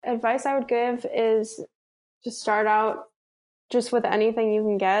advice I would give is to start out just with anything you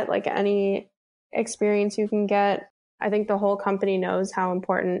can get, like any experience you can get. I think the whole company knows how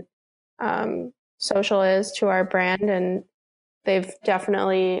important social is to our brand, and they've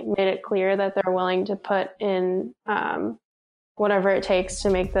definitely made it clear that they're willing to put in whatever it takes to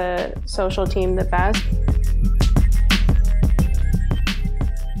make the social team the best.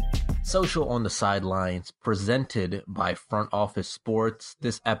 Social on the Sidelines, presented by Front Office Sports.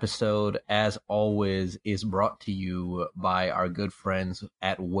 This episode, as always, is brought to you by our good friends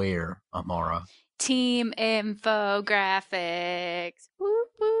at where, Amara? Team Infographics. Woo,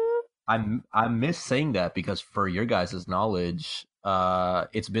 woo. I miss saying that because for your guys' knowledge,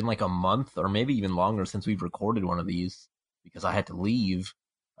 it's been like a month or maybe even longer since we've recorded one of these because I had to leave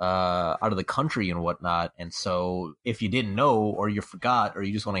out of the country and whatnot. And so if you didn't know or you forgot or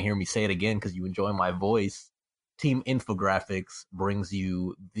you just want to hear me say it again because you enjoy my voice, Team Infographics brings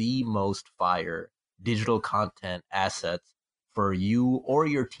you the most fire digital content assets for you or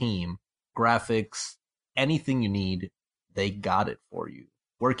your team. Graphics, anything you need, they got it for you.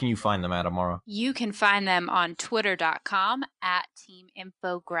 Where can you find them at, Amara? You can find them on twitter.com at Team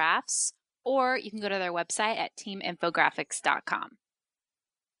Infographs, or you can go to their website at teaminfographics.com.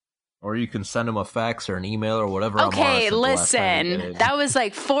 Or you can send them a fax or an email or whatever. Okay, listen. That was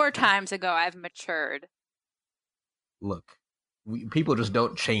like 4 times ago. I've matured. Look, people just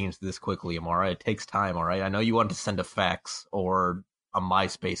don't change this quickly, Amara. It takes time, all right? I know you want to send a fax or a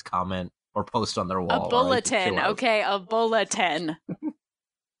MySpace comment or post on their wall. A bulletin, right? Okay, a bulletin.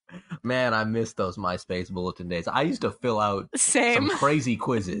 Man, I miss those MySpace bulletin days. I used to fill out some crazy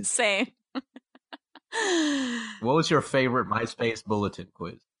quizzes. Same. What was your favorite MySpace bulletin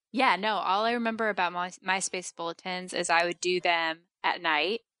quiz? Yeah, no, all I remember about MySpace bulletins is I would do them at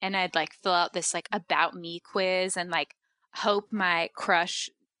night and I'd like fill out this like about me quiz and like hope my crush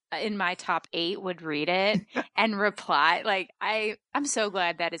in my top 8 would read it and reply. Like I'm so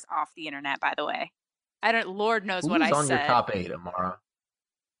glad that is off the internet, by the way. Lord knows what I said. Who's on your top 8, Amara?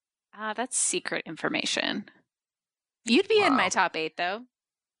 That's secret information. You'd be in my top 8 though.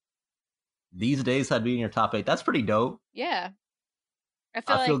 These days I'd be in your top 8. That's pretty dope. Yeah.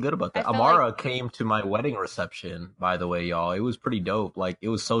 I feel good about that. Amara came to my wedding reception, by the way, y'all. It was pretty dope. Like, it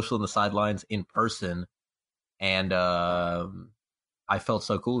was Social on the Sidelines in person. And I felt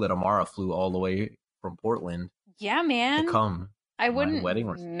so cool that Amara flew all the way from Portland. Yeah, man. To come. I wouldn't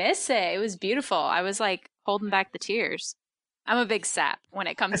miss it. It was beautiful. I was like holding back the tears. I'm a big sap when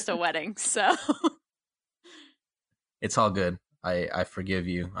it comes to weddings, so. It's all good. I forgive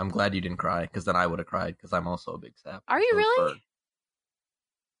you. I'm glad you didn't cry, because then I would have cried, because I'm also a big sap. Are you really?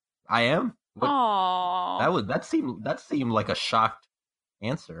 I am. Aww. That seemed like a shocked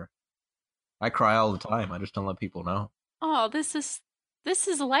answer. I cry all the time. I just don't let people know. Oh, this is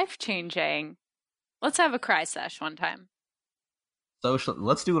life-changing. Let's have a cry sesh one time. Social.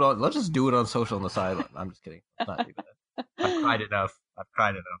 Let's just do it on Social on the Sideline. I'm just kidding. Let's not do that. I've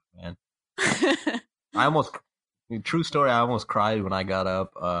cried enough, man. True story, I almost cried when I got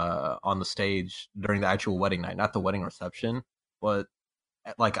up on the stage during the actual wedding night, not the wedding reception, but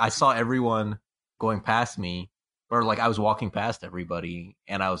like I saw everyone going past me, or like I was walking past everybody,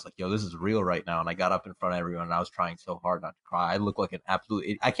 and I was like, yo, this is real right now. And I got up in front of everyone, and I was trying so hard not to cry. I look like an absolute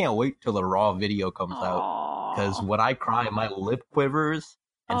idiot. I can't wait till the raw video comes out, because when I cry, my lip quivers,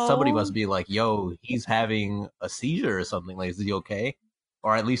 and somebody must be like, yo, he's having a seizure or something. Like, is he okay?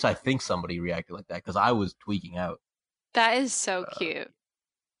 Or at least I think somebody reacted like that, because I was tweaking out. That is so cute.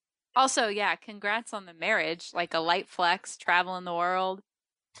 Also, yeah, congrats on the marriage. Like a light flex, traveling the world.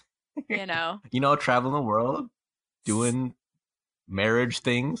 You know, traveling the world, doing marriage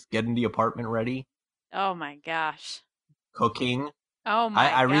things, getting the apartment ready. Oh my gosh. Cooking. Oh my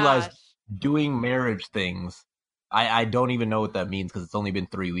gosh. I realized doing marriage things, I don't even know what that means, because it's only been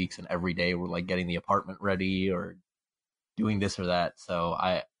 3 weeks and every day we're like getting the apartment ready or doing this or that. So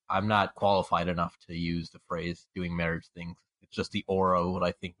I'm not qualified enough to use the phrase doing marriage things. It's just the aura of what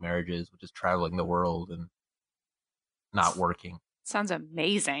I think marriage is, which is traveling the world and not working. Sounds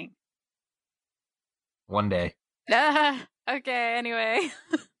amazing. One day. Okay, anyway.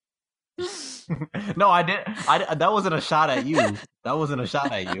 No, I didn't. That wasn't a shot at you.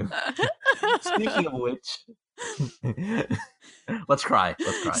 Speaking of which, let's cry.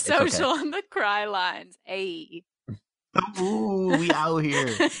 Social on the cry lines. Ayy. Ooh, we out here.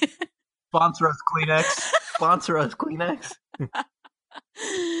 Sponsor us, Kleenex.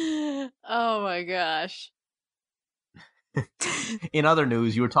 Oh my gosh. In other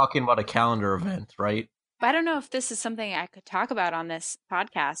news, you were talking about a calendar event, right? I don't know if this is something I could talk about on this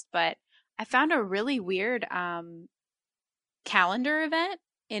podcast, but I found a really weird calendar event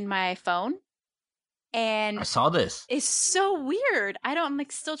in my phone. And I saw this. it's so weird. I'm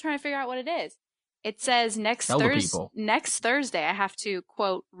like still trying to figure out what it is. It says Tell the people. next Thursday I have to,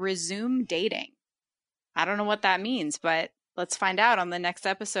 quote, resume dating. I don't know what that means, but let's find out on the next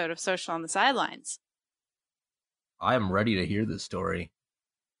episode of Social on the Sidelines. I am ready to hear this story.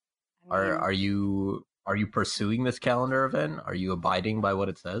 Are you pursuing this calendar event? Are you abiding by what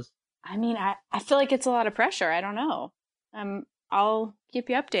it says? I mean, I feel like it's a lot of pressure. I don't know. I'll keep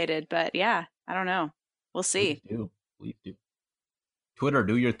you updated, but yeah, I don't know. We'll see. Please do. Twitter,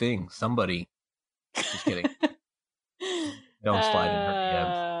 do your thing. Somebody. Just kidding. Don't slide in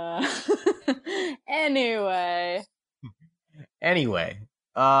her DMs. Anyway,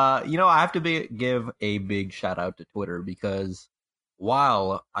 I have to give a big shout out to Twitter because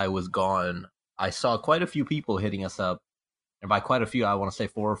while I was gone, I saw quite a few people hitting us up, and by quite a few, I want to say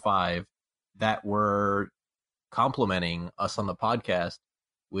 4 or 5 that were complimenting us on the podcast,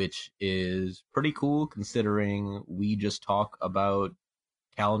 which is pretty cool considering we just talk about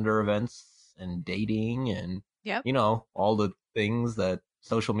calendar events and dating and all the things that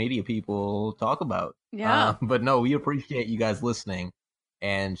social media people talk about. Yeah. But no, we appreciate you guys listening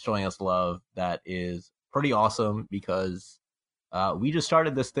and showing us love. That is pretty awesome because we just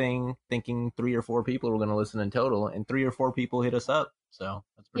started this thing thinking 3 or 4 people were going to listen in total, and 3 or 4 people hit us up. So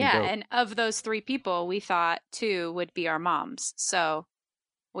that's pretty dope. And of those 3 people, we thought 2 would be our moms. So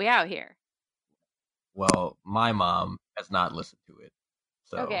we out here. Well, my mom has not listened to it.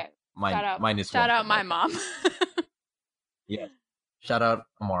 So okay. Mine is shout out my mom. Yeah. Shout out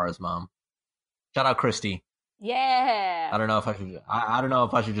Amara's mom. Shout out Christy. Yeah. I don't know if I should. I don't know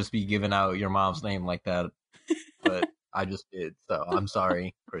if I should just be giving out your mom's name like that, but I just did. So I'm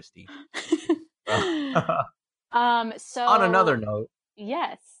sorry, Christy. So on another note.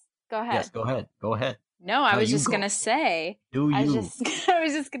 Yes. Go ahead. Yes. Go ahead. No, I was just gonna say. I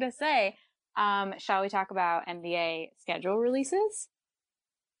was just gonna say. Shall we talk about NBA schedule releases?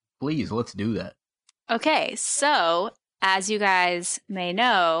 Please, let's do that. Okay, so as you guys may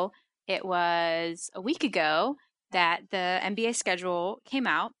know, it was a week ago that the NBA schedule came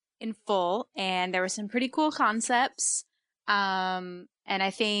out in full, and there were some pretty cool concepts. And I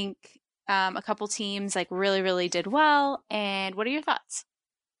think a couple teams like really, really did well. And what are your thoughts?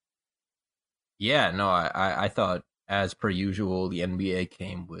 Yeah, no, I thought, as per usual, the NBA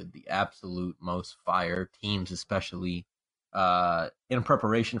came with the absolute most fire teams, especially in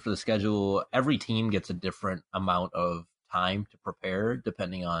preparation for the schedule. Every team gets a different amount of time to prepare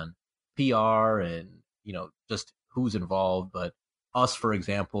depending on PR and, just who's involved. But us, for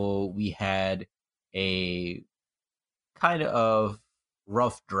example, we had a kind of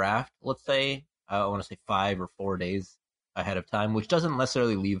rough draft, let's say. I want to say 5 or 4 days ahead of time, which doesn't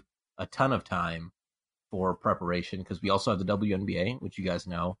necessarily leave a ton of time for preparation because we also have the WNBA, which you guys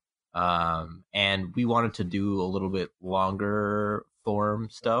know. And we wanted to do a little bit longer form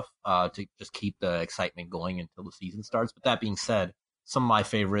stuff to just keep the excitement going until the season starts. But that being said, some of my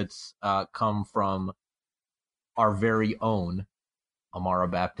favorites come from our very own Amara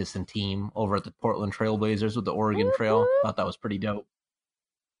Baptist and team over at the Portland Trailblazers with the Oregon Trail. Thought that was pretty dope.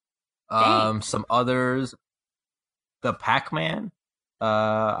 Some others, the Pac-Man.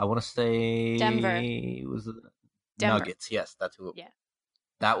 I want to say Denver. It was Denver. Nuggets. Yes, that's who. Yeah.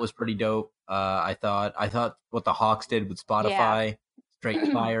 That was pretty dope. I thought what the Hawks did with Spotify,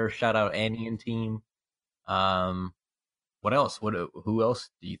 straight fire. Shout out Annie and team. What else? Who else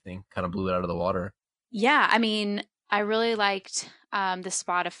do you think kind of blew it out of the water? Yeah, I mean, I really liked the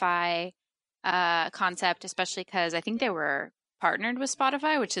Spotify concept, especially because I think they were partnered with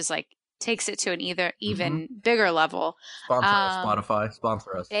Spotify, which is like takes it to an even bigger level. Sponsor us, Spotify.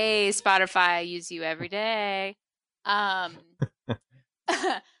 Sponsor us. Hey, Spotify, I use you every day.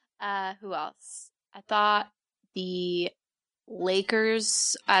 Who else? I thought the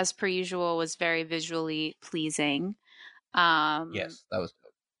Lakers, as per usual, was very visually pleasing. Yes, that was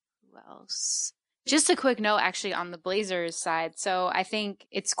dope. Who else? Just a quick note, actually, on the Blazers side. So I think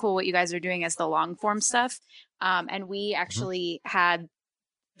it's cool what you guys are doing as the long form stuff. And we actually had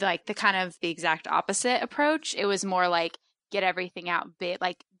like the exact opposite approach. It was more like get everything out big,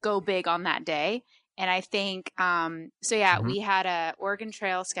 like go big on that day. And I think, we had a Oregon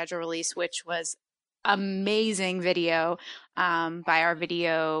Trail schedule release, which was amazing video by our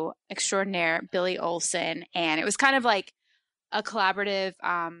video extraordinaire, Billy Olson. And it was kind of like a collaborative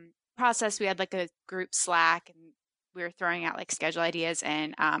process. We had like a group Slack and we were throwing out like schedule ideas.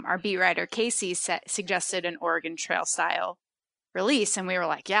 And our beat writer, Casey, suggested an Oregon Trail style release. And we were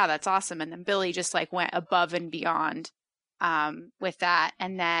like, yeah, that's awesome. And then Billy just like went above and beyond with that.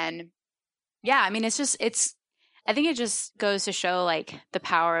 And then, yeah, I mean, it's I think it just goes to show like the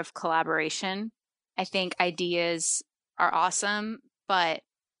power of collaboration. I think ideas are awesome, but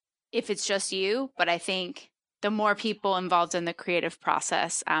if it's just you, but I think the more people involved in the creative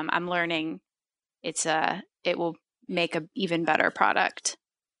process, I'm learning it will make a even better product.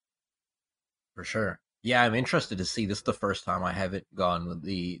 For sure. Yeah, I'm interested to see. This is the first time I haven't gone with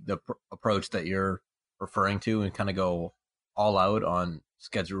approach that you're referring to and kind of go all out on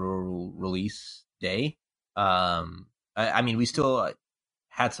schedule release day. I mean, we still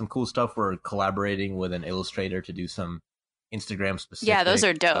had some cool stuff. We're collaborating with an illustrator to do some Instagram Yeah, those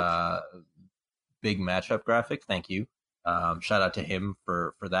specific are dope. big matchup graphics. Thank you. Shout out to him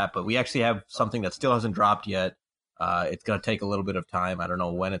for that. But we actually have something that still hasn't dropped yet. It's gonna take a little bit of time. I don't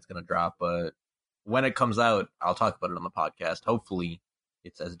know when it's gonna drop, but when it comes out, I'll talk about it on the podcast. Hopefully,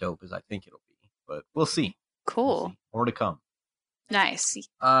 it's as dope as I think it'll be. But we'll see. Cool. We'll see. More to come. Nice.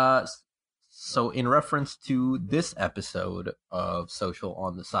 So in reference to this episode of Social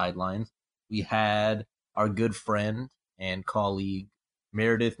on the Sidelines, we had our good friend and colleague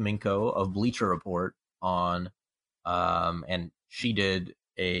Meredith Minkow of Bleacher Report on, and she did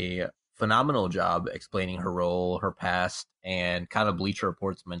a phenomenal job explaining her role, her past, and kind of Bleacher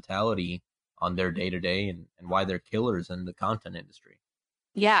Report's mentality on their day to day and why they're killers in the content industry.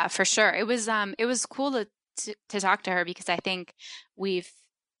 Yeah, for sure. It was cool to talk to her because I think we've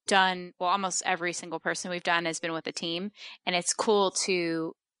done, well, almost every single person we've done has been with a team, and it's cool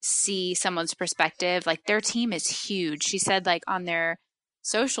to see someone's perspective. Like their team is huge. She said like on their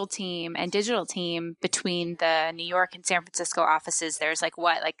social team and digital team between the New York and San Francisco offices, there's like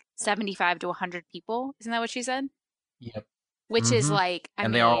 75 to 100 people. Isn't that what she said? Yep. Which is like,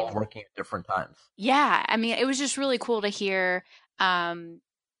 and they are all working at different times. Yeah. I mean, it was just really cool to hear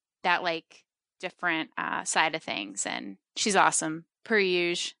that like different side of things. And she's awesome. Per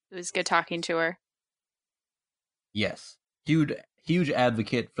usual. It was good talking to her. Yes. Huge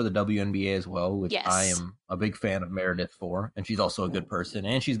advocate for the WNBA as well, which yes. I am a big fan of Meredith for. And she's also a good person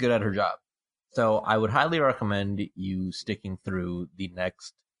and she's good at her job. So I would highly recommend you sticking through the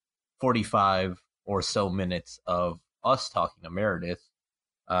next 45 or so minutes of us talking to Meredith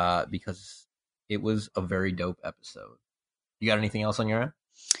because it was a very dope episode. You got anything else on your end?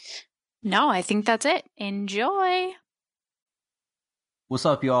 No, I think that's it. Enjoy. What's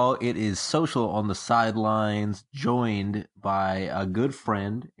up, y'all? It is Social on the Sidelines, joined by a good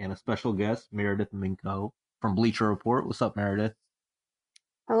friend and a special guest, Meredith Minkow from Bleacher Report. What's up, Meredith?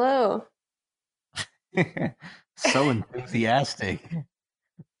 Hello. So enthusiastic.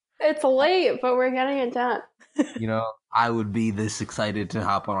 It's late, but we're getting it done. You know, I would be this excited to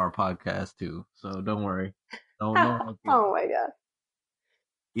hop on our podcast too, so don't worry. Oh my god.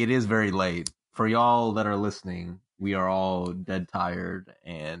 It is very late. For y'all that are listening, we are all dead tired,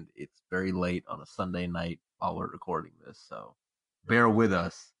 and it's very late on a Sunday night while we're recording this, so bear with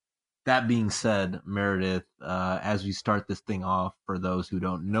us. That being said, Meredith, as we start this thing off, for those who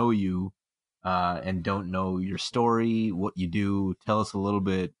don't know you and don't know your story, what you do, tell us a little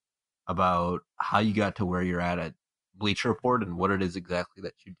bit about how you got to where you're at Bleacher Report and what it is exactly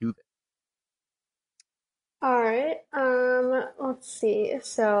that you do there. All right. Let's see.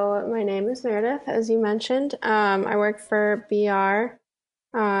 So my name is Meredith, as you mentioned. I work for BR.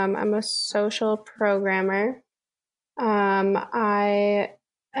 I'm a social programmer. I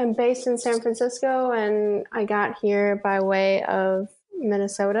am based in San Francisco, and I got here by way of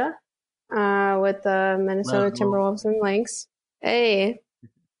Minnesota with the Minnesota Timberwolves and Lynx. Hey.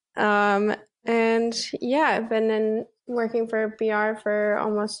 And yeah, I've been working for BR for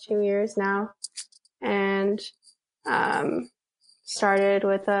almost 2 years now. And started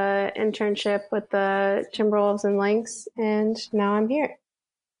with an internship with the Timberwolves and Lynx, and now I'm here.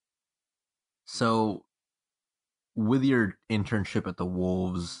 So, with your internship at the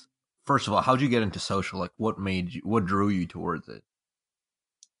Wolves, first of all, how'd you get into social? Like, what drew you towards it?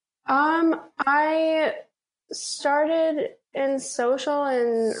 I started in social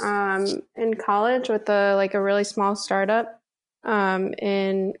in college with a really small startup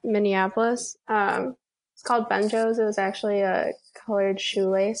in Minneapolis. It's called Benjo's. It was actually a colored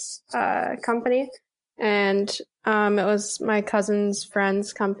shoelace company, and it was my cousin's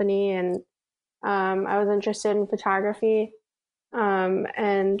friend's company, and I was interested in photography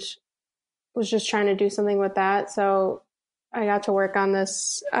and was just trying to do something with that. So I got to work on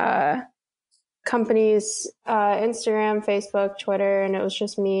this company's Instagram, Facebook, Twitter, and it was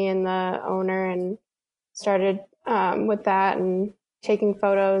just me and the owner, and started with that and taking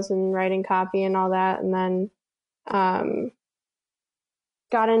photos and writing copy and all that. And then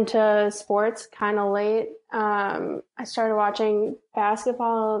got into sports kind of late. I started watching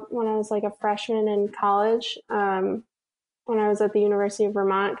basketball when I was like a freshman in college, when I was at the University of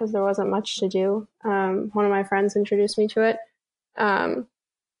Vermont because there wasn't much to do. One of my friends introduced me to it. Um,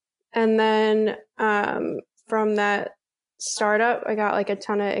 and then from that startup, I got like a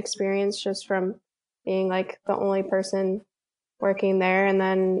ton of experience just from being like the only person working there, and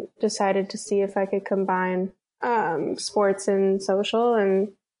then decided to see if I could combine sports and social,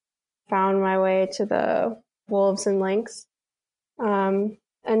 and found my way to the Wolves and Lynx. And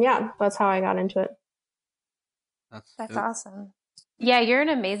yeah, that's how I got into it. That's awesome. Yeah, you're an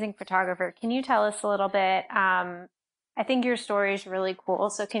amazing photographer. Can you tell us a little bit? I think your story is really cool.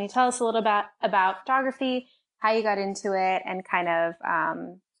 So can you tell us a little bit about photography, how you got into it, and kind of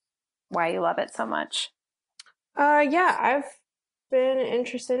why you love it so much? Yeah, I've been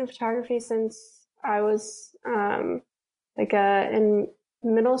interested in photography since I was in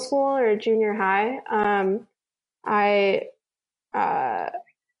middle school or junior high. I uh,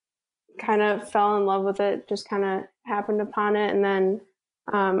 kind of fell in love with it, just kind of happened upon it. And then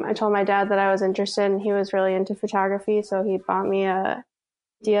I told my dad that I was interested, and he was really into photography. So he bought me a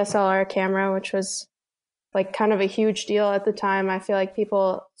DSLR camera, which was like kind of a huge deal at the time. I feel like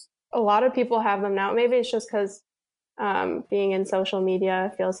a lot of people have them now. Maybe it's just because being in social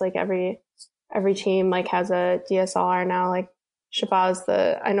media, it feels like every team like has a DSLR now. Like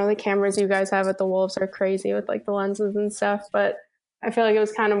Shabazz, I know the cameras you guys have at the Wolves are crazy with like the lenses and stuff, but I feel like it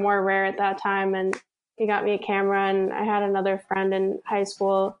was kind of more rare at that time. And he got me a camera, and I had another friend in high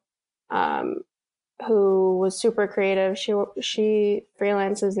school who was super creative. She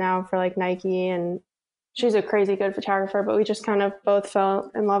freelances now for like Nike, and she's a crazy good photographer, but we just kind of both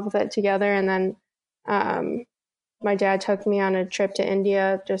fell in love with it together. And then my dad took me on a trip to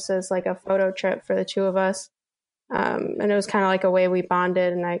India just as like a photo trip for the two of us. And it was kind of like a way we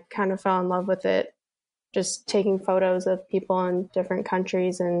bonded, and I kind of fell in love with it, just taking photos of people in different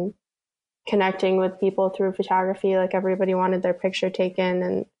countries and connecting with people through photography. Like everybody wanted their picture taken,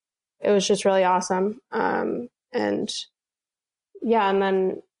 and it was just really awesome. And yeah, and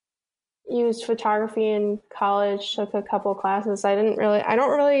then used photography in college, took a couple classes. I don't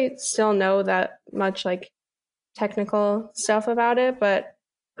really still know that much like technical stuff about it, but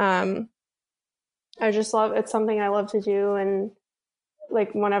I just love, it's something I love to do. And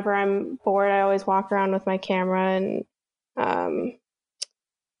like whenever I'm bored, I always walk around with my camera. And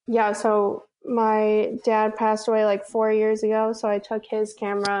yeah, so my dad passed away like 4 years ago, so I took his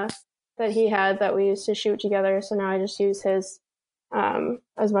camera that he had that we used to shoot together. So now I just use his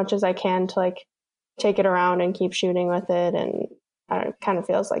as much as I can to like take it around and keep shooting with it. And it kind of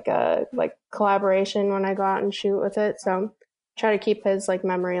feels like a collaboration when I go out and shoot with it. So try to keep his like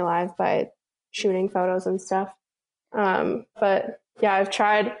memory alive by shooting photos and stuff. But yeah, I've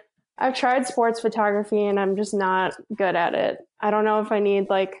tried sports photography, and I'm just not good at it. I don't know if I need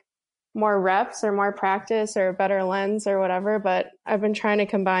like more reps or more practice or a better lens or whatever, but I've been trying to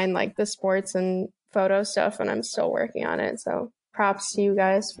combine like the sports and photo stuff, and I'm still working on it. So props to you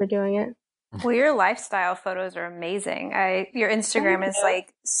guys for doing it. Well, your lifestyle photos are amazing. Your Instagram is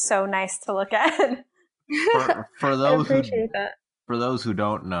like so nice to look at. For I appreciate that. For those who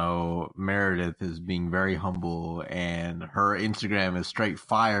don't know, Meredith is being very humble, and her Instagram is straight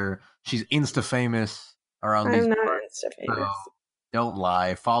fire. She's Insta famous around these. I'm not Insta famous. So don't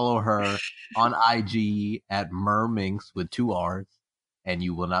lie. Follow her on IG at merminx with 2 R's, and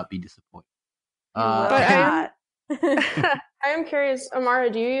you will not be disappointed. But I am curious, Amara,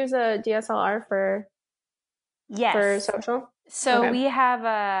 do you use a DSLR for social? So we have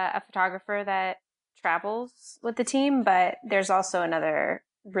a photographer that travels with the team, but there's also another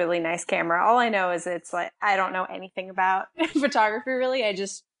really nice camera. All I know is it's like, I don't know anything about photography really. I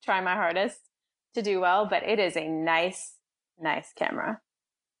just try my hardest to do well, but it is a nice camera.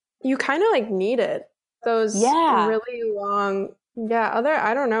 You kind of like need it. Those really long,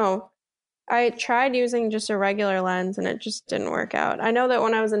 I don't know. I tried using just a regular lens, and it just didn't work out. I know that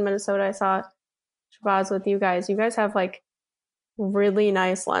when I was in Minnesota, I saw Shabazz with you guys. You guys have like really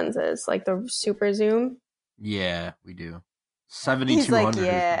nice lenses, like the super zoom. Yeah, we do. 7200. Like,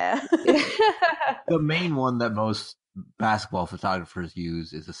 yeah. The main one that most basketball photographers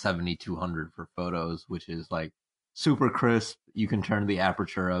use is a 7200 for photos, which is like super crisp. You can turn the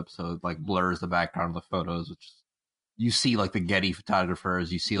aperture up so it like blurs the background of the photos, which you see like the Getty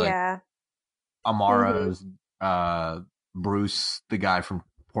photographers, you see like Amara's, Bruce, the guy from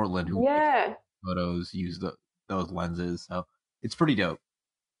Portland who makes photos, use those lenses. So it's pretty dope.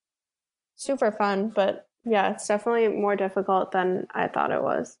 Super fun, but yeah, it's definitely more difficult than I thought it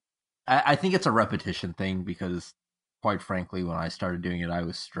was. I think it's a repetition thing because quite frankly, when I started doing it, I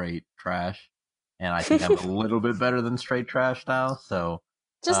was straight trash, and I think I'm a little bit better than straight trash now. So,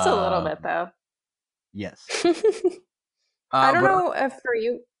 Just a little bit, though. yes. I don't But know if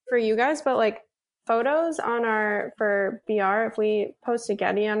for you guys, but like photos on our for BR, if we post a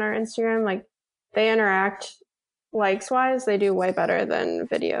Getty on our Instagram, like they interact likes wise, they do way better than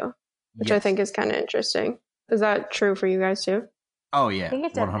video, which I yes. think is kind of interesting. Is that true for you guys too? Oh I yeah, think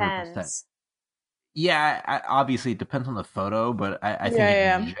it 100%. depends. Yeah, obviously it depends on the photo, but I think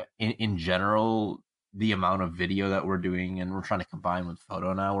Yeah. in general, the amount of video that we're doing and we're trying to combine with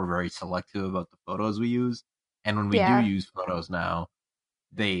photo now, we're very selective about the photos we use. And when we do Yeah. use photos now,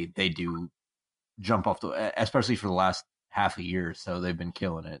 they do jump off the, especially for the last half a year, so they've been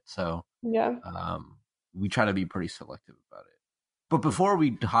killing it. So Yeah. we try to be pretty selective about it. But before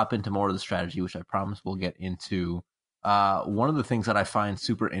we hop into more of the strategy, which I promise we'll get into, one of the things that I find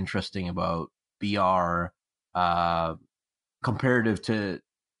super interesting about BR, uh, comparative to,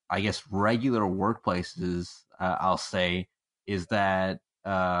 I guess, regular workplaces, I'll say, is that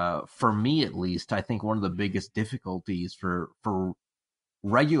for me at least, I think one of the biggest difficulties for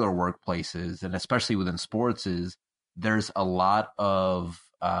regular workplaces, and especially within sports, is there's a lot of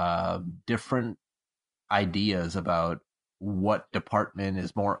different ideas about what department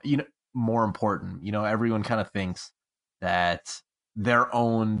is more important. Everyone kind of thinks that their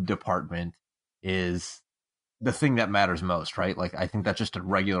own department is the thing that matters most, right? Like, I think that's just a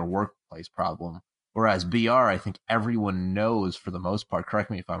regular workplace problem. Whereas BR, I think everyone knows, for the most part, correct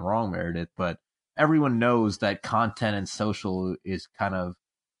me if I'm wrong, Meredith, but everyone knows that content and social is kind of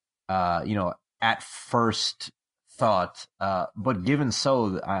at first thought. But given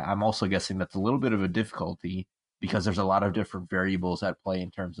so, I'm also guessing that's a little bit of a difficulty because there's a lot of different variables at play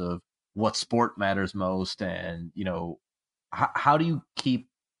in terms of what sport matters most, and how do you keep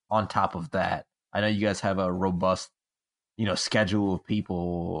on top of that? I know you guys have a robust schedule of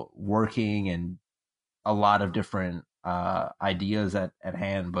people working and a lot of different ideas at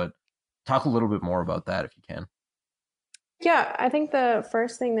hand, but talk a little bit more about that if you can. Yeah, I think the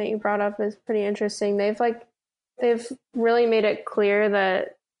first thing that you brought up is pretty interesting. They've really made it clear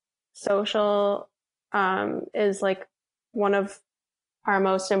that social is like one of our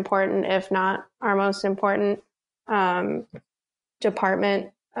most important, if not our most important um,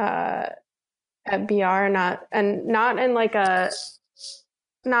 department at BR. Not in like a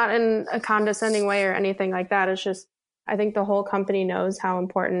not in a condescending way or anything like that. It's just I think the whole company knows how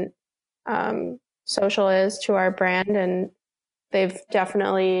important social is to our brand, and they've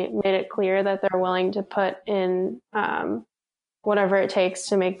definitely made it clear that they're willing to put in whatever it takes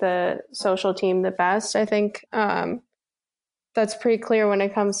to make the social team the best. I think that's pretty clear when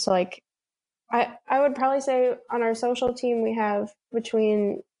it comes to like, I would probably say on our social team, we have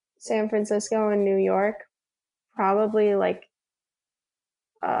between San Francisco and New York, probably like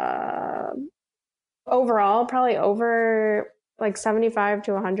uh, overall, probably over like 75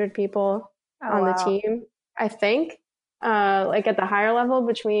 to 100 people on the team, I think. Like at the higher level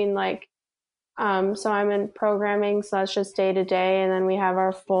between like, so I'm in programming, so that's just day to day. And then we have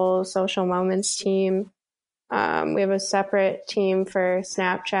our full social moments team. We have a separate team for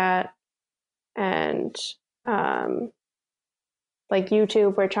Snapchat and like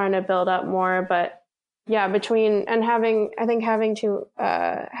YouTube. We're trying to build up more, but yeah, between and having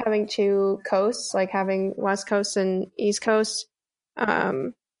two coasts, like having West Coast and East Coast,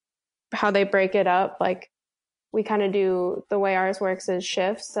 how they break it up, like we kind of do the way ours works is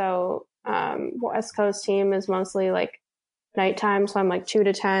shifts. So West Coast team is mostly like nighttime, so I'm like 2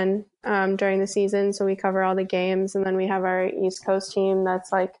 to 10 during the season, so we cover all the games, and then we have our East Coast team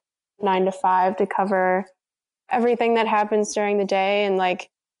that's like 9 to 5 to cover everything that happens during the day, and like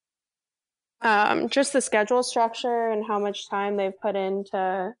just the schedule structure and how much time they've put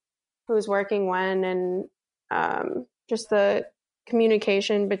into who's working when, and just the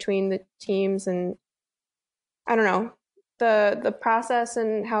communication between the teams, and I don't know, the process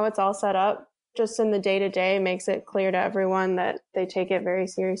and how it's all set up just in the day to day makes it clear to everyone that they take it very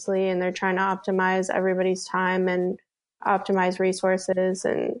seriously and they're trying to optimize everybody's time and optimize resources,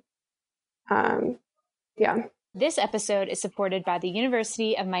 and yeah. This episode is supported by the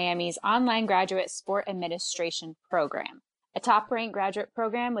University of Miami's online graduate sport administration program, a top-ranked graduate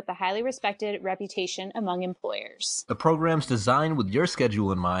program with a highly respected reputation among employers. The program's designed with your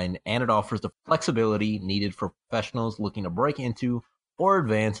schedule in mind, and it offers the flexibility needed for professionals looking to break into or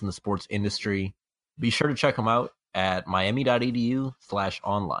advance in the sports industry. Be sure to check them out at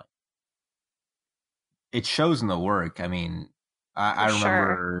miami.edu/online. It shows in the work. I mean, I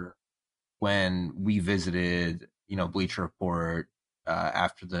remember when we visited, Bleacher Report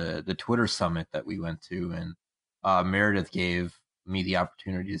after the Twitter summit that we went to, and Meredith gave me the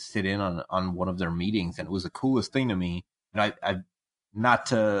opportunity to sit in on one of their meetings, and it was the coolest thing to me. And I not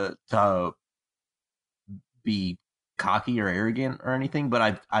to be cocky or arrogant or anything,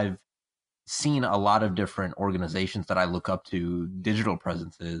 but I've seen a lot of different organizations that I look up to, digital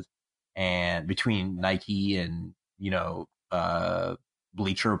presences, and between Nike and,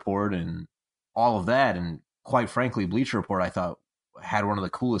 Bleacher Report and all of that. And quite frankly, Bleacher Report, I thought, had one of the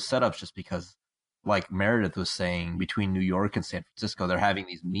coolest setups, just because, like Meredith was saying, between New York and San Francisco, they're having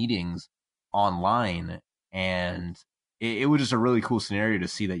these meetings online. And it was just a really cool scenario to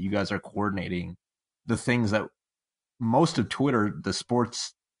see that you guys are coordinating the things that most of Twitter, the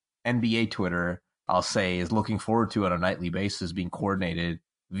sports NBA Twitter, I'll say, is looking forward to on a nightly basis, being coordinated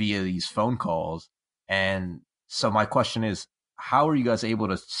via these phone calls. And so my question is, how are you guys able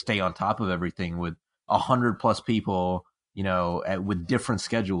to stay on top of everything with 100+ people, with different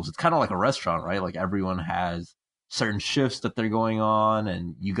schedules? It's kind of like a restaurant, right? Like, everyone has certain shifts that they're going on,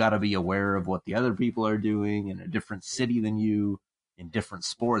 and you got to be aware of what the other people are doing in a different city than you, in different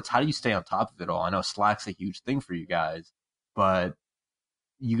sports. How do you stay on top of it all? I know Slack's a huge thing for you guys, but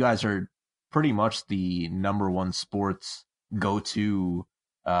you guys are pretty much the number one sports go-to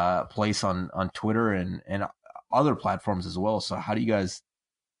place on Twitter and other platforms as well. So how do you guys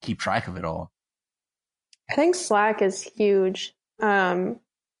keep track of it all? I think Slack is huge.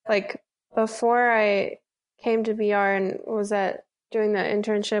 Like, before I came to BR and was doing the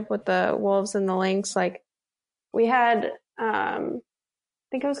internship with the Wolves and the Lynx, like, we had, I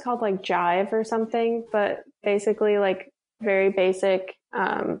think it was called like Jive or something, but basically like very basic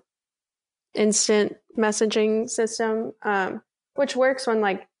instant messaging system, which works when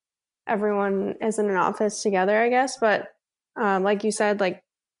like everyone is in an office together, I guess. But like you said, like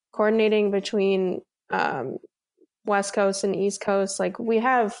coordinating between West Coast and East Coast, like we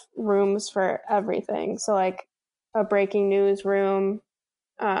have rooms for everything. So like a breaking news room,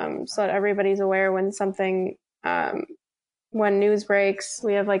 so that everybody's aware when something, when news breaks.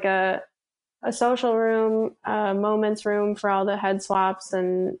 We have like a social room, a moments room for all the head swaps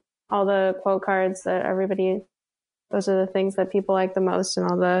and all the quote cards that everybody, those are the things that people like the most, and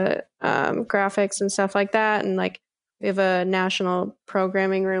all the graphics and stuff like that. And like we have a national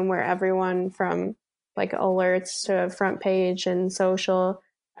programming room where everyone from like alerts to front page and social,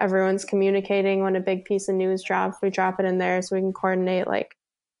 everyone's communicating when a big piece of news drops. We drop it in there so we can coordinate like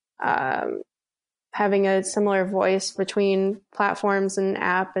having a similar voice between platforms and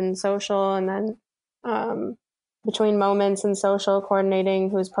app and social, and then between moments and social, coordinating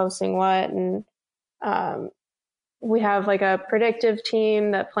who's posting what. And we have like a predictive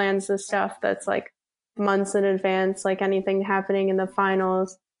team that plans the stuff that's like months in advance, like anything happening in the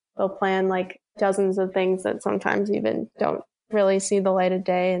finals. They'll plan like dozens of things that sometimes even don't really see the light of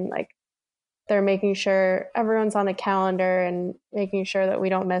day. And like they're making sure everyone's on a calendar and making sure that we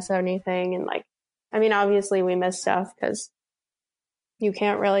don't miss anything. And like, I mean, obviously we miss stuff because you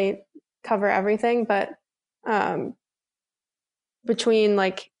can't really cover everything, but between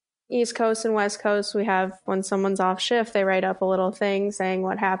like East Coast and West Coast, we have, when someone's off shift, they write up a little thing saying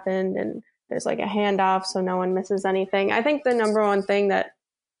what happened, and there's like a handoff so no one misses anything. I think the number one thing that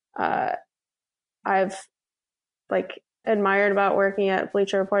I've like admired about working at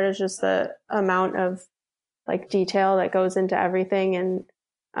Bleacher Report is just the amount of like detail that goes into everything, and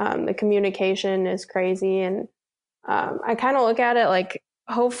the communication is crazy. And I kind of look at it like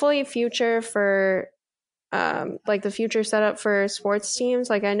hopefully future for like the future setup for sports teams.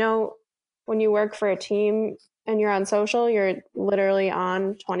 Like I know when you work for a team and you're on social, you're literally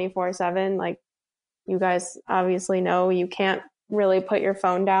on 24/7. Like you guys obviously know you can't really put your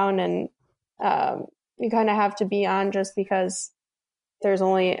phone down, and you kind of have to be on just because there's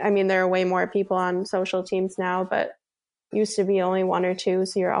only, I mean, there are way more people on social teams now, but used to be only one or two.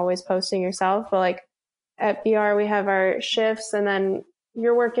 So you're always posting yourself. But like at BR, we have our shifts, and then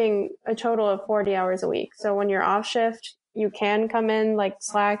you're working a total of 40 hours a week. So when you're off shift, you can come in like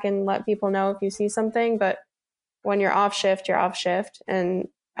Slack and let people know if you see something. But when you're off shift, you're off shift. And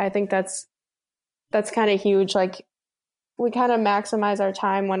I think that's kind of huge. Like we kind of maximize our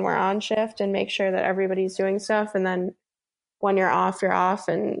time when we're on shift and make sure that everybody's doing stuff. And then when you're off, you're off.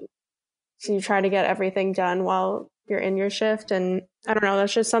 And so you try to get everything done while you're in your shift. And I don't know,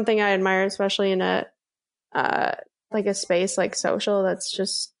 that's just something I admire, especially in a, like a space like social. That's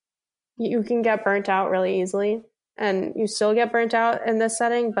just, you can get burnt out really easily, and you still get burnt out in this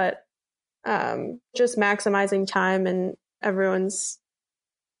setting, but just maximizing time and everyone's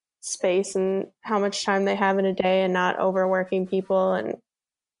space and how much time they have in a day, and not overworking people, and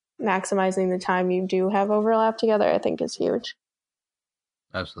maximizing the time you do have overlap together, I think is huge.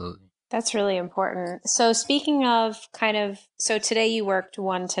 Absolutely. That's really important. So speaking of so today you worked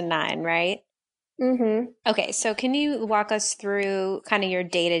 1 to 9, right? Mm-hmm. Okay, so can you walk us through kind of your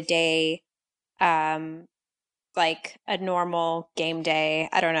day-to-day, um, like a normal game day?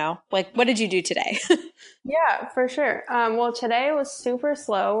 I don't know. Like, what did you do today? Yeah, for sure. Well, today was super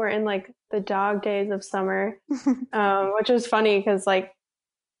slow. We're in like the dog days of summer, which was funny because like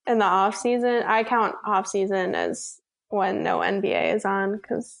in the off season, I count off season as when no NBA is on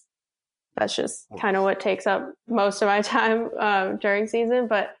because that's just kind of what takes up most of my time during season.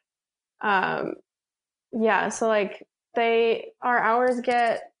 But um, yeah, so like our hours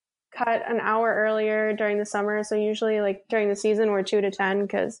get cut an hour earlier during the summer. So usually like during the season we're 2 to 10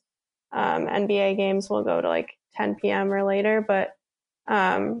 because NBA games will go to like 10 p.m. or later. But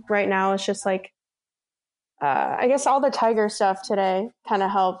right now it's just like I guess all the Tiger stuff today kind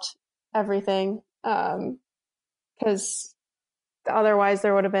of helped everything because otherwise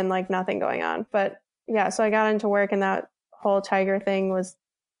there would have been like nothing going on. But yeah, so I got into work and that whole Tiger thing was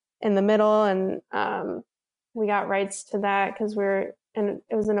in the middle, and we got rights to that because it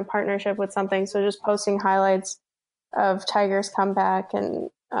was in a partnership with something. So just posting highlights of Tiger's comeback, and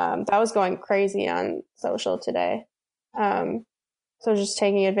that was going crazy on social today. So just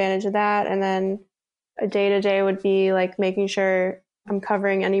taking advantage of that, and then a day to day would be like making sure I'm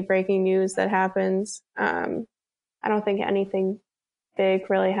covering any breaking news that happens. I don't think anything big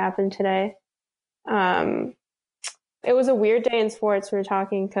really happened today. It was a weird day in sports. We were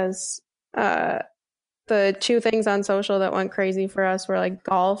talking because the two things on social that went crazy for us were like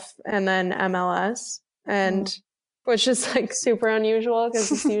golf and then MLS, and which is like super unusual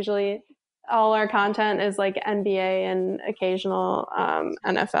because it's usually all our content is like NBA and occasional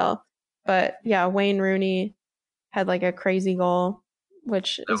NFL. But yeah, Wayne Rooney had like a crazy goal,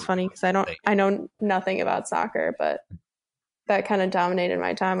 which is funny because I know nothing about soccer, but that kind of dominated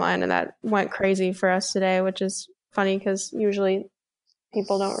my timeline, and that went crazy for us today, which is funny because usually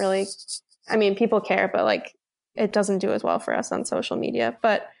people don't really, I mean, people care, but like it doesn't do as well for us on social media.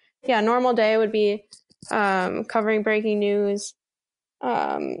 But yeah, normal day would be covering breaking news,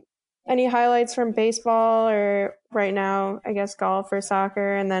 any highlights from baseball, or right now, I guess golf or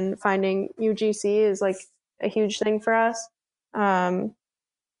soccer, and then finding UGC is like a huge thing for us.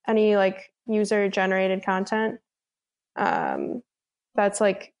 Any like user generated content. That's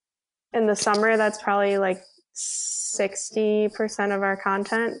like in the summer, that's probably like 60% of our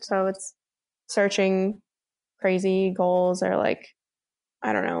content. So it's searching crazy goals or like,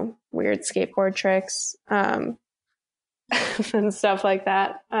 I don't know, weird skateboard tricks, and stuff like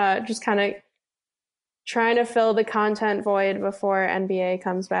that. Just kind of trying to fill the content void before NBA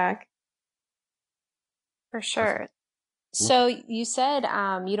comes back. For sure. So you said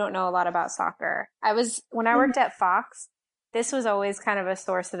you don't know a lot about soccer. When I worked at Fox, this was always kind of a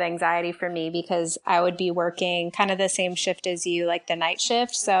source of anxiety for me because I would be working kind of the same shift as you, like the night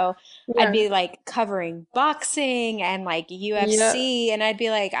shift. So I'd be like covering boxing and like UFC, and I'd be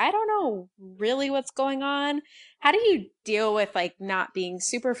like, I don't know really what's going on. How do you deal with like not being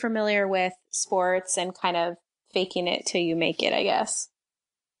super familiar with sports and kind of faking it till you make it, I guess?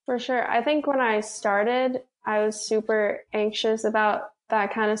 For sure. I think when I started, I was super anxious about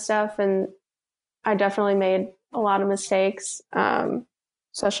that kind of stuff, and I definitely made a lot of mistakes,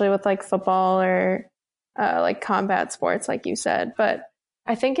 especially with like football or like combat sports, like you said. But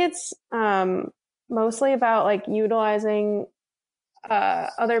I think it's mostly about like utilizing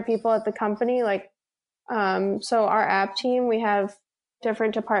other people at the company. Like, so our app team, we have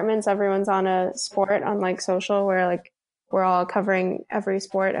different departments. Everyone's on a sport on like social, where like we're all covering every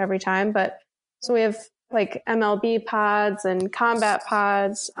sport every time. But so we have like MLB pods and combat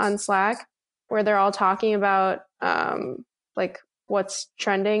pods on Slack, where they're all talking about like what's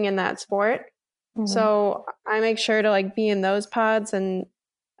trending in that sport. So I make sure to like be in those pods and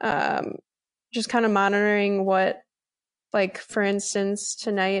just kind of monitoring what, like for instance,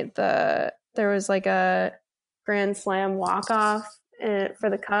 tonight there was like a Grand Slam walk-off for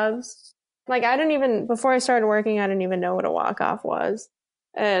the Cubs. Like before I started working, I didn't even know what a walk-off was.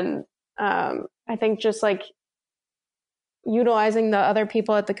 And I think just like utilizing the other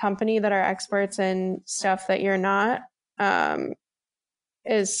people at the company that are experts in stuff that you're not,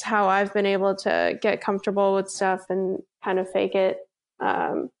 is how I've been able to get comfortable with stuff and kind of fake it.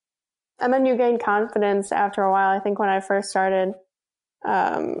 And then you gain confidence after a while. I think when I first started,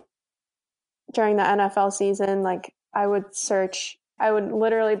 during the NFL season, like I would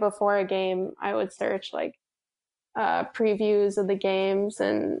literally before a game, I would search like previews of the games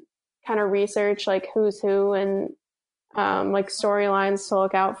and kind of research like who's who and like storylines to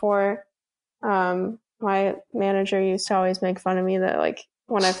look out for. My manager used to always make fun of me that like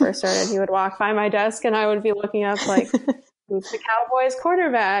when I first started, he would walk by my desk and I would be looking up like, who's the Cowboys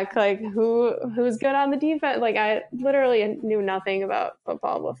quarterback? Like who's good on the defense? Like I literally knew nothing about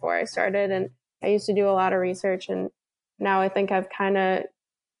football before I started, and I used to do a lot of research, and now I think I've kind of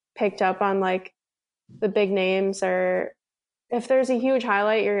picked up on like the big names, or if there's a huge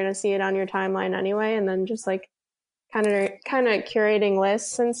highlight, you're going to see it on your timeline anyway. And then just like kind of curating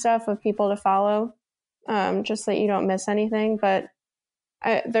lists and stuff of people to follow, just so that you don't miss anything. But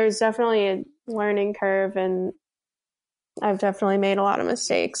there's definitely a learning curve, and I've definitely made a lot of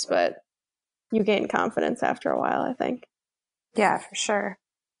mistakes, but you gain confidence after a while, I think. Yeah, for sure.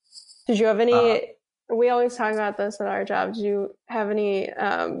 Did you have any, we always talk about this at our job. Did you have any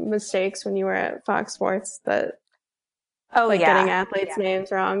mistakes when you were at Fox Sports that, getting athletes'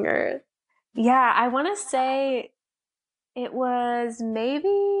 names wrong? Or yeah, I want to say it was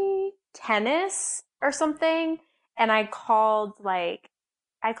maybe tennis or something, and I called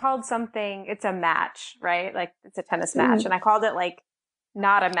something, it's a match, right? Like it's a tennis match, and I called it like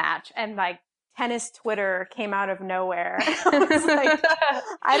not a match, and like tennis Twitter came out of nowhere. I was like,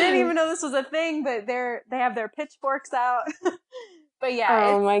 I didn't even know this was a thing, but they have their pitchforks out. But yeah.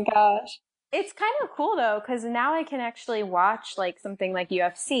 Oh my gosh. It's kind of cool though, because now I can actually watch like something like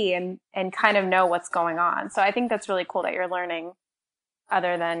UFC and kind of know what's going on. So I think that's really cool that you're learning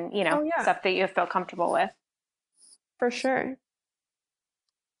other than, stuff that you feel comfortable with. For sure.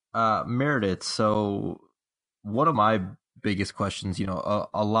 Meredith, so one of my biggest questions,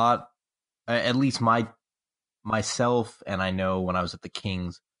 a lot, at least myself, and I know when I was at the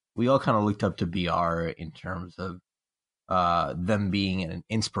Kings, we all kind of looked up to BR in terms of them being an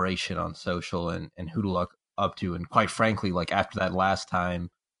inspiration on social and who to look up to. And quite frankly, like after that last time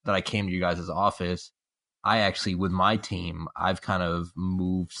that I came to you guys' office, I actually, with my team, I've kind of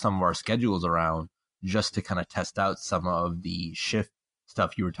moved some of our schedules around just to kind of test out some of the shift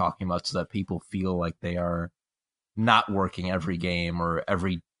stuff you were talking about, so that people feel like they are not working every game or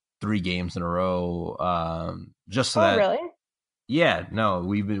every 3 games in a row. Just so that. Really? Yeah, no,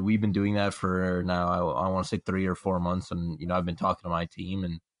 we've been doing that for now. I want to say 3 or 4 months, and I've been talking to my team,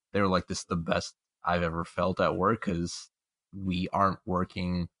 and they were like, "This is the best I've ever felt at work because we aren't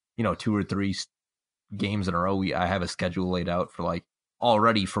working, 2 or 3 games in a row. I have a schedule laid out for like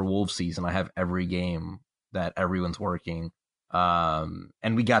already for Wolves season. I have every game that everyone's working, and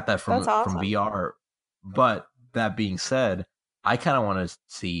we got that from VR. But that being said, I kind of want to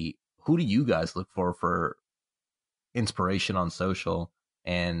see, who do you guys look for inspiration on social,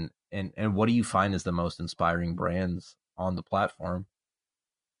 and what do you find is the most inspiring brands on the platform?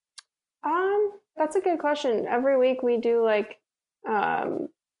 That's a good question. Every week we do like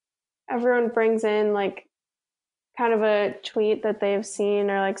everyone brings in like kind of a tweet that they've seen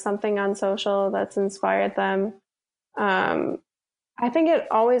or like something on social that's inspired them. I think it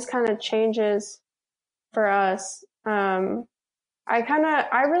always kind of changes for us. I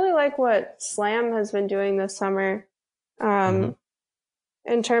really like what Slam has been doing this summer.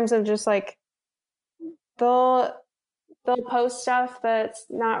 In terms of just like they'll post stuff that's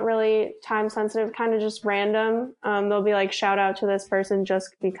not really time sensitive, kind of just random. They'll be like, shout out to this person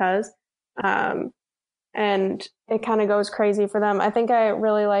just because. And it kind of goes crazy for them. I think I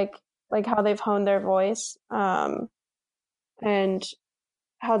really like how they've honed their voice, and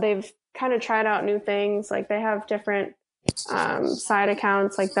how they've kind of tried out new things. Like they have different side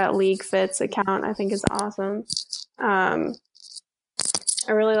accounts, like that League Fits account I think is awesome. I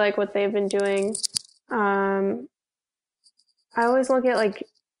really like what they've been doing. I always look at like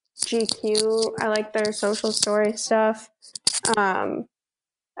GQ. I like their social story stuff.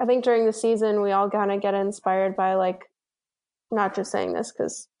 I think during the season we all kind of get inspired by like, not just saying this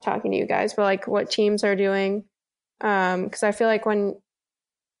because talking to you guys, but like what teams are doing. Because I feel like when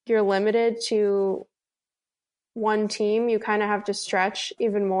you're limited to one team, you kind of have to stretch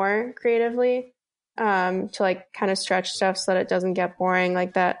even more creatively, to like kind of stretch stuff so that it doesn't get boring.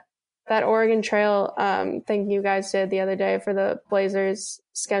 Like that Oregon Trail thing you guys did the other day for the Blazers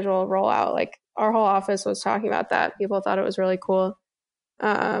schedule rollout. Like our whole office was talking about that. People thought it was really cool.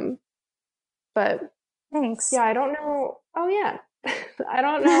 But thanks. Yeah, I don't know. Oh yeah. I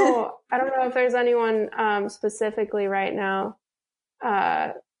don't know if there's anyone specifically right now.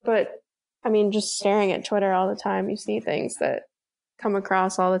 But I mean, just staring at Twitter all the time, you see things that come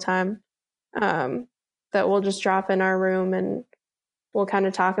across all the time, that we'll just drop in our room and we'll kind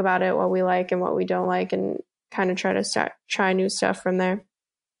of talk about it, what we like and what we don't like, and kind of try new stuff from there.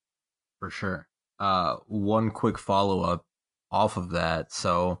 For sure. One quick follow-up off of that.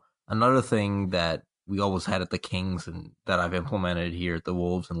 So another thing that we always had at the Kings and that I've implemented here at the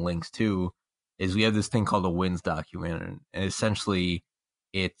Wolves and Lynx too is we have this thing called a wins document. And essentially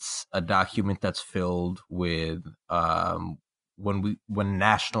it's a document that's filled with when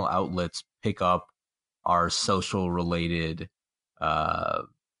national outlets pick up our social related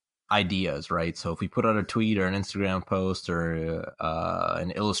ideas, right? So if we put out a tweet or an Instagram post or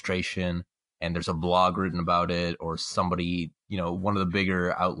an illustration and there's a blog written about it, or somebody, one of the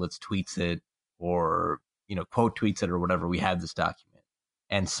bigger outlets tweets it, or, quote tweets it or whatever, we have this document.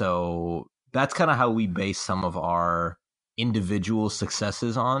 And so that's kind of how we base some of our individual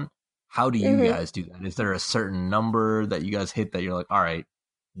successes on. How do you guys do that? Is there a certain number that you guys hit that you're like, all right,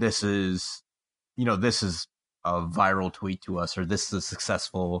 this is a viral tweet to us, or this is a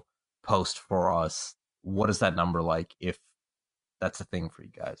successful post for us? What is that number like, if that's a thing for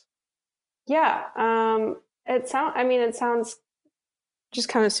you guys? Yeah. It sounds just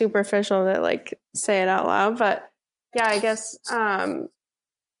kind of superficial to like say it out loud, but yeah, I guess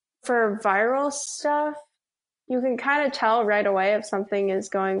for viral stuff, you can kind of tell right away if something is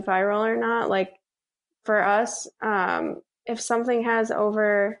going viral or not. Like for us, if something has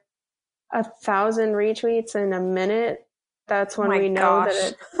over 1,000 retweets in a minute, that's when we know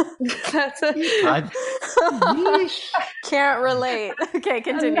that that's can't relate. Okay,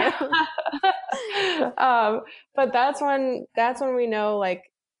 continue. But that's when we know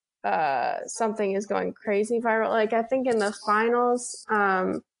like something is going crazy viral. Like I think in the finals,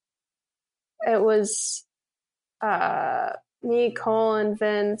 it was me, Cole, and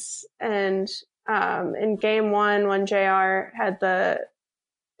Vince, and in game 1 when JR had the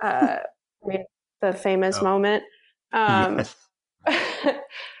famous moment, Yes.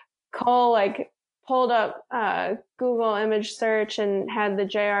 Cole like pulled up Google image search and had the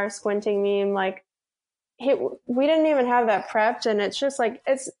JR squinting meme. Like we didn't even have that prepped, and it's just like,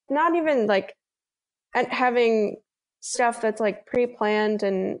 it's not even like having stuff that's like pre-planned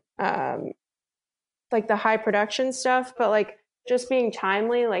and like the high production stuff, but like just being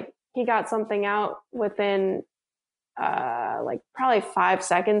timely. Like he got something out within like probably 5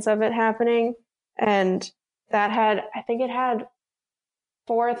 seconds of it happening, and I think it had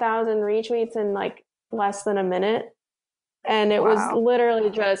 4,000 retweets in like less than a minute, and it was literally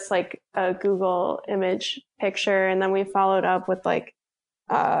just like a Google image picture, and then we followed up with like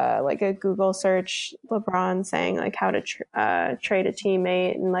a Google search, LeBron saying like how to trade a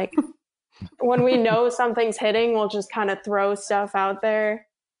teammate, and like when we know something's hitting, we'll just kind of throw stuff out there,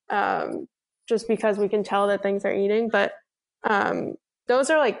 just because we can tell that things are eating. But those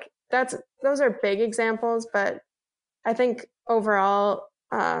are big examples. But I think overall,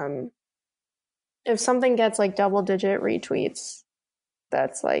 if something gets like double-digit retweets,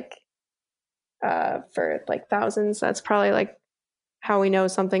 that's like for like thousands, that's probably like how we know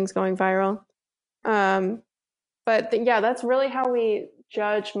something's going viral. But yeah, that's really how we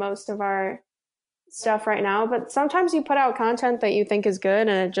judge most of our stuff right now. But sometimes you put out content that you think is good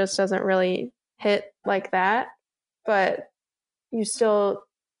and it just doesn't really hit like that, but you still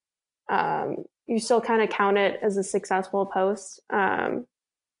kind of count it as a successful post. Kind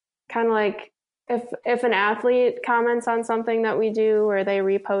of like if an athlete comments on something that we do, or they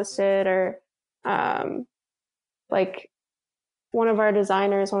repost it, or like one of our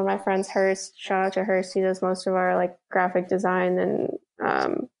designers, one of my friends, Hurst, shout out to Hurst, he does most of our like graphic design and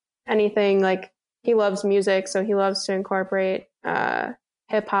anything. Like he loves music, so he loves to incorporate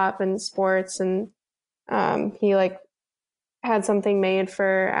hip hop and sports, and he like had something made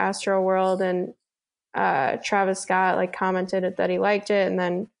for Astro World, and Travis Scott like commented that he liked it, and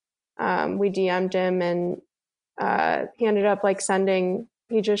then we DM'd him, and he ended up like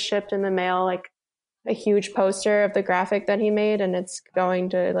he just shipped in the mail like a huge poster of the graphic that he made, and it's going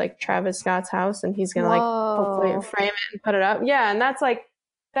to like Travis Scott's house, and he's gonna like hopefully frame it and put it up. Yeah, and that's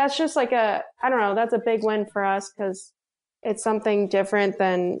just like I don't know, that's a big win for us, because it's something different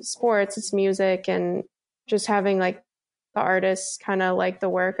than sports. It's music, and just having like the artists kind of like the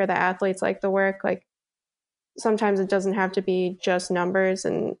work, or the athletes like the work. Like sometimes it doesn't have to be just numbers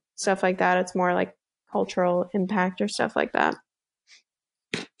and stuff like that. It's more like cultural impact or stuff like that.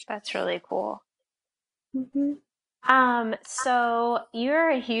 That's really cool. Mm-hmm. So you're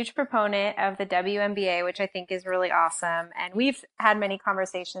a huge proponent of the WNBA, which I think is really awesome. And we've had many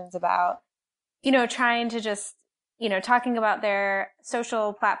conversations about, trying to just, talking about their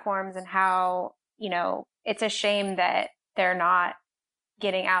social platforms and how, it's a shame that they're not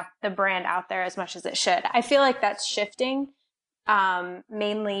getting out the brand out there as much as it should. I feel like that's shifting,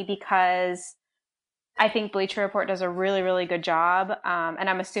 mainly because I think Bleacher Report does a really, really good job. And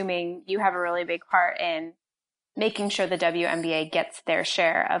I'm assuming you have a really big part in making sure the WNBA gets their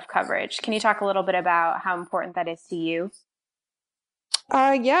share of coverage. Can you talk a little bit about how important that is to you?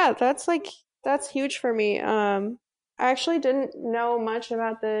 Yeah, that's huge for me. I actually didn't know much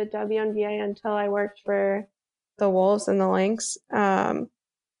about the WNBA until I worked for the Wolves and the Lynx. And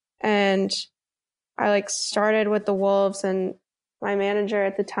I like started with the Wolves, and my manager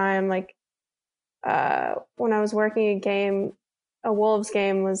at the time, like, when I was working a Wolves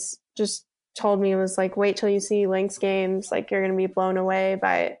game was just told me, it was like, wait till you see Lynx games. Like, you're going to be blown away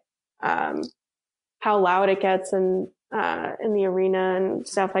by, how loud it gets in the arena and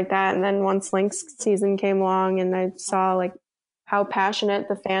stuff like that. And then once Lynx season came along and I saw like how passionate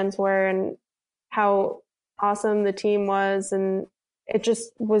the fans were and how awesome the team was, and it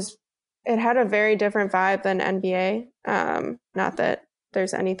just was, it had a very different vibe than NBA. Not that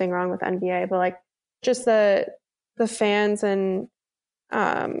there's anything wrong with NBA, but like just the fans and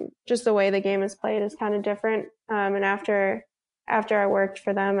just the way the game is played is kind of different. And after I worked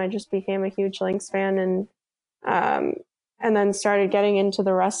for them, I just became a huge Lynx fan, and then started getting into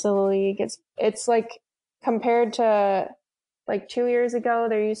the rest of the league. It's like, compared to like 2 years ago,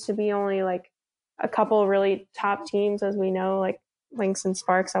 there used to be only like a couple really top teams, as we know, like Lynx and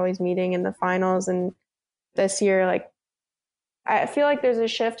Sparks always meeting in the finals. And this year, like, I feel like there's a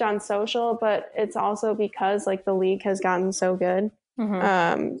shift on social, but it's also because like the league has gotten so good.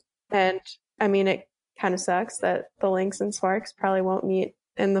 And I mean, it kind of sucks that the Lynx and Sparks probably won't meet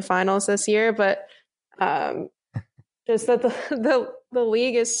in the finals this year, but just that the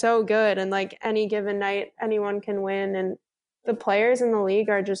league is so good, and like any given night anyone can win, and the players in the league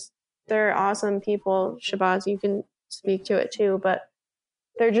are just, they're awesome people. Shabazz, you can speak to it too, but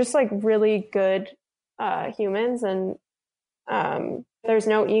they're just like really good humans, and there's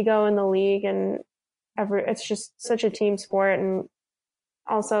no ego in the league, and it's just such a team sport. And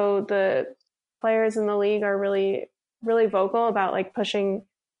also the players in the league are really, really vocal about like pushing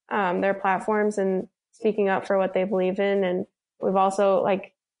their platforms and speaking up for what they believe in. And we've also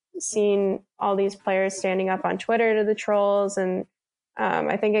like seen all these players standing up on Twitter to the trolls. And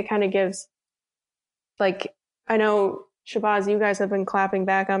I think it kind of gives, like, I know Shabazz, you guys have been clapping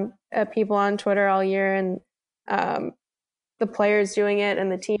back at people on Twitter all year, and the players doing it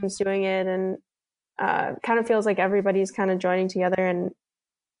and the teams doing it. And kind of feels like everybody's kind of joining together and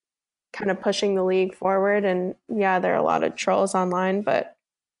kind of pushing the league forward. And yeah, there are a lot of trolls online, but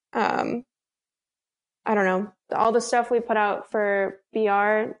I don't know, all the stuff we put out for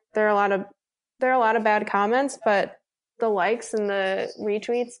BR, there are a lot of bad comments, but the likes and the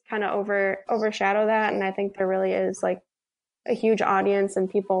retweets kind of overshadow that. And I think there really is like a huge audience, and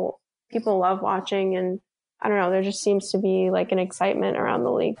people love watching. And I don't know, there just seems to be like an excitement around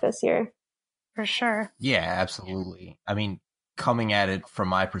the league this year. For sure. Yeah, absolutely. I mean, coming at it from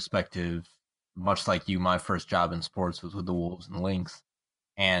my perspective, much like you, my first job in sports was with the Wolves and Lynx.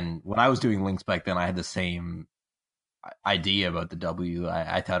 And when I was doing Lynx back then, I had the same idea about the W.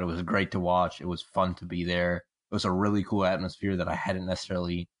 I thought it was great to watch. It was fun to be there. It was a really cool atmosphere that I hadn't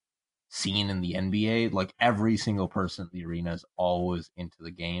necessarily seen in the NBA. Like, every single person in the arena is always into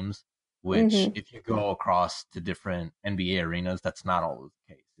the games, which if you go across to different NBA arenas, that's not always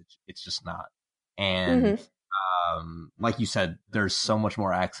the case. It's just not. And like you said, there's so much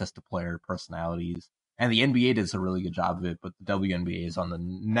more access to player personalities. And the NBA does a really good job of it, but the WNBA is on the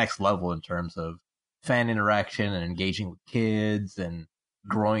next level in terms of fan interaction and engaging with kids and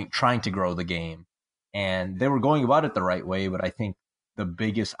trying to grow the game. And they were going about it the right way, but I think the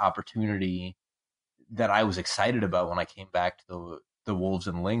biggest opportunity that I was excited about when I came back to the Wolves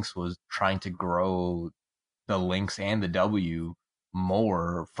and Lynx was trying to grow the Lynx and the W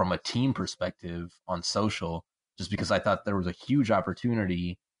more from a team perspective on social, just because I thought there was a huge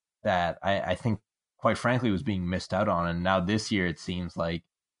opportunity that I think, quite frankly, was being missed out on. And now this year, it seems like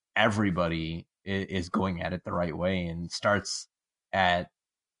everybody is going at it the right way, and starts at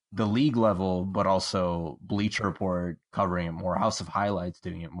the league level, but also Bleacher Report covering it more, House of Highlights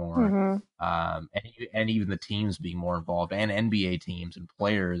doing it more, and even the teams being more involved, and NBA teams and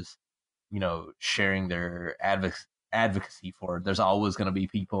players, sharing their advocacy for it. There's always going to be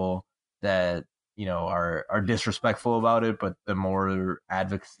people that are disrespectful about it, but the more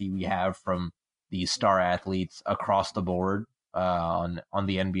advocacy we have from these star athletes across the board, on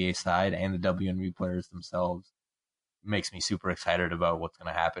the NBA side, and the WNBA players themselves, makes me super excited about what's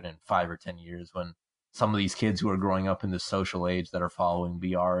going to happen in 5 or 10 years, when some of these kids who are growing up in this social age that are following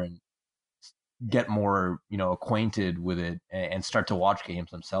BR and get more, acquainted with it, and start to watch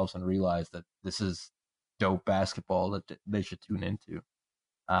games themselves and realize that this is dope basketball that they should tune into.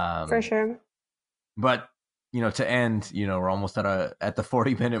 For sure. But, to end, we're almost at the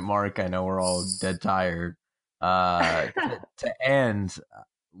 40-minute mark. I know we're all dead tired. To end,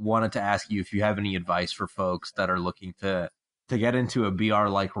 wanted to ask you if you have any advice for folks that are looking to get into a BR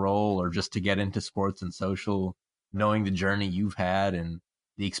like role, or just to get into sports and social. knowing the journey you've had and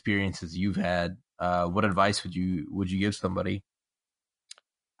the experiences you've had, what advice would you give somebody?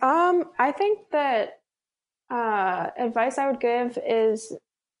 I think that advice I would give is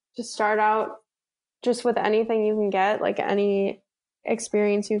to start out just with anything you can get, like any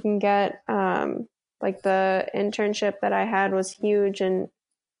experience you can get. Like the internship that I had was huge, and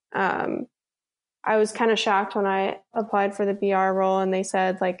I was kind of shocked when I applied for the BR role and they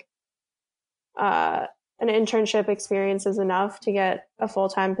said like an internship experience is enough to get a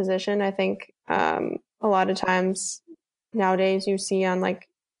full-time position. I think a lot of times nowadays you see on like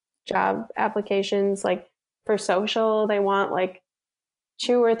job applications, like for social, they want like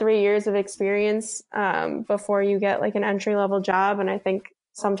 2 or 3 years of experience before you get like an entry-level job. And I think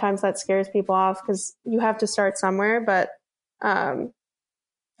sometimes that scares people off because you have to start somewhere. But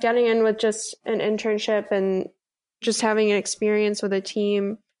getting in with just an internship and just having an experience with a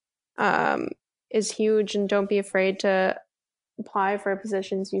team is huge. And don't be afraid to apply for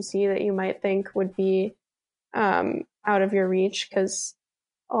positions you see that you might think would be out of your reach, because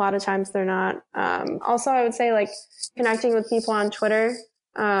a lot of times they're not. Also, I would say like connecting with people on Twitter.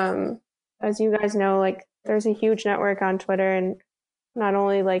 As you guys know, like there's a huge network on Twitter, and not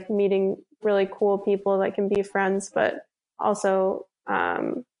only like meeting really cool people that can be friends, but also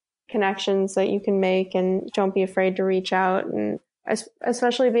connections that you can make, and don't be afraid to reach out. And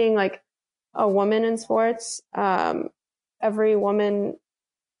especially being like a woman in sports, every woman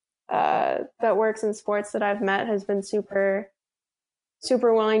that works in sports that I've met has been super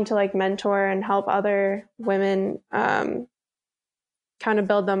willing to like mentor and help other women, kind of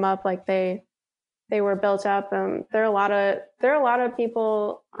build them up like they were built up. There are a lot of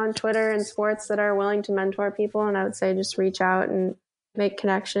people on Twitter and sports that are willing to mentor people, and I would say just reach out and make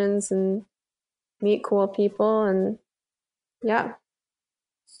connections and meet cool people. And yeah,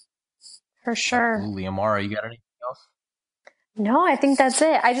 For sure. Absolutely. Amara, you got anything else? No, I think that's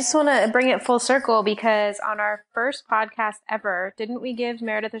it. I just want to bring it full circle because on our first podcast ever, didn't we give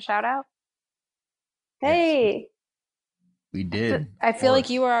Meredith a shout out? hey. We did. I feel like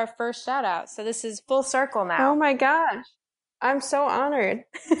you were our first shout out. So this is full circle now. Oh my gosh. I'm so honored.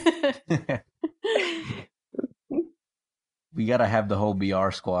 We got to have the whole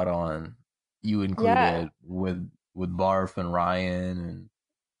BR squad on, you included, with Barf and Ryan and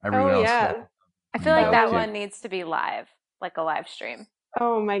everyone else. Yeah. I feel like that one needs to be live, like a live stream.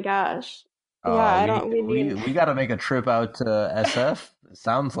 Oh my gosh. Yeah, we got to make a trip out to SF. It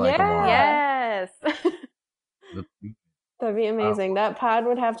sounds like Amara. Yes. That'd be amazing. That pod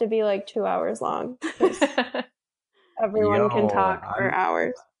would have to be like 2 hours long. Everyone can talk for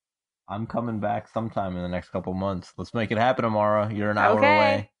hours. I'm coming back sometime in the next couple months. Let's make it happen, Amara. You're an hour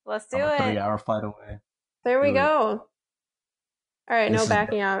away. Let's do I'm it. a 3-hour flight away. There we go. All right, no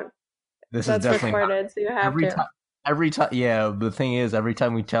backing out. This That's is definitely recorded, so you have to. Every time, yeah. The thing is, every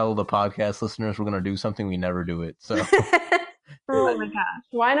time we tell the podcast listeners we're going to do something, we never do it. So, oh my gosh,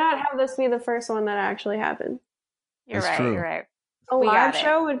 why not have this be the first one that actually happened? You're right. You're right. A live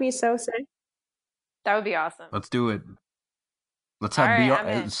show would be so sick. That would be awesome. Let's do it. Let's have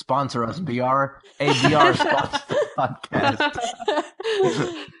BR sponsor us. BR sponsor the podcast.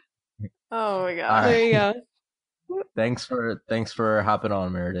 Oh my god! Right. There you go. Thanks for hopping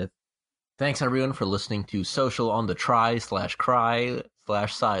on, Meredith. Thanks everyone for listening to Social on the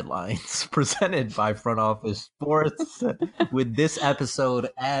Try/Cry/Sidelines, presented by Front Office Sports. With this episode,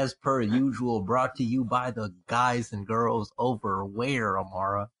 as per usual, brought to you by the guys and girls over where,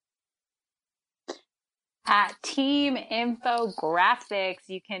 Amara? At Team Infographics.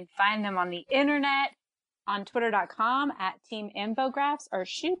 You can find them on the internet, on twitter.com at Team Infographs, or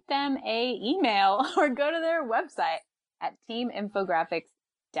shoot them a email or go to their website at teaminfographics.com.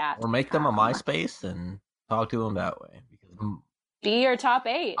 Or make them a MySpace and talk to them that way. Because be your top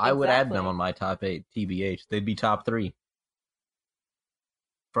 8. I would add them on my top 8, TBH. They'd be top 3.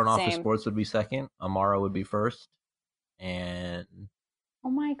 Front Office Sports would be second. Amara would be first. And oh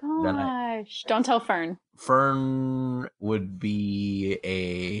my gosh. Don't tell Fern. Fern would be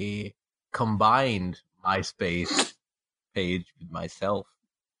a combined MySpace page with myself,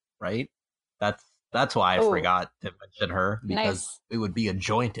 right? That's why I forgot to mention her, because it would be a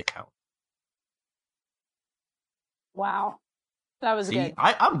joint account. Wow. That was good.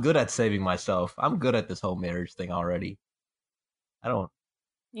 I'm good at saving myself. I'm good at this whole marriage thing already. You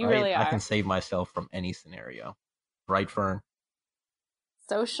really are. I can save myself from any scenario. Right, Fern?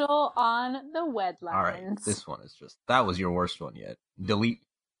 Social on the Wedlines. All right, this one is that was your worst one yet. Delete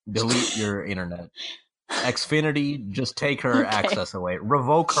your internet. Xfinity, just take her access away.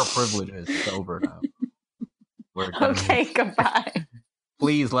 Revoke her privileges. It's over now. We're done. Okay, goodbye.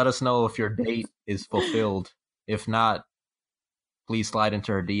 Please let us know if your date is fulfilled If not, please slide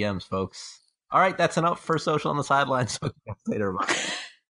into her DMs, folks. All right, that's enough for Social on the Sidelines. Later.